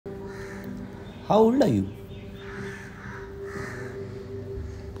How old are you?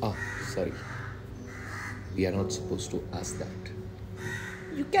 Ah, sorry. We are not supposed to ask that.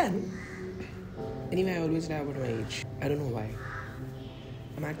 You can. Anyway, I always lie about my age. I don't know why.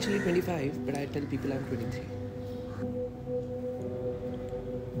 I'm actually 25, but I tell people I'm 23.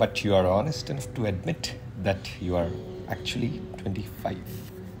 But you are honest enough to admit that you are actually 25.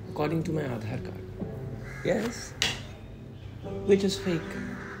 According to my Aadhaar card. Yes. Which is fake.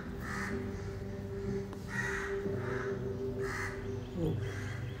 Oh.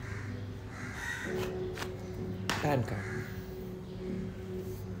 PAN card.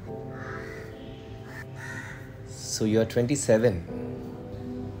 So you are 27.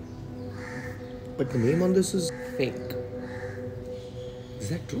 But the name on this is fake. Is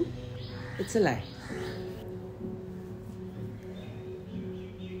that true? It's a lie.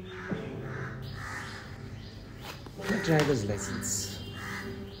 My driver's license.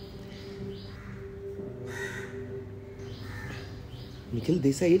 Nikhil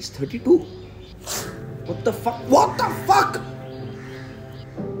Desai, age 32. What the fuck? What the fuck?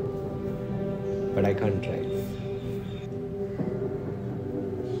 But I can't drive.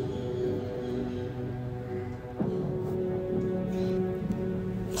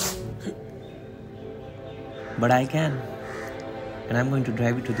 But I can. And I'm going to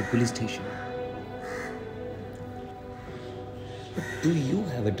drive you to the police station. But do you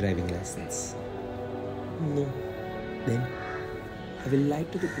have a driving license? No. Then I will lie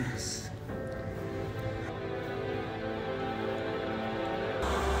to the police.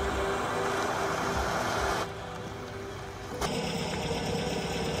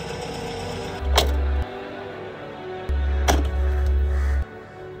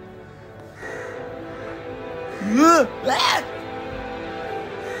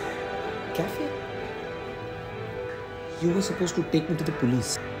 Cafe? You were supposed to take me to the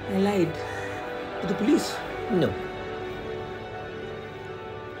police. I lied. To the police? no.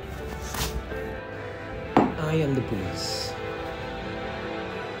 I am the police.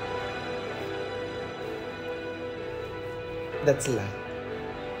 That's a lie.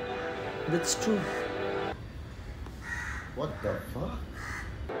 That's true. What the fuck?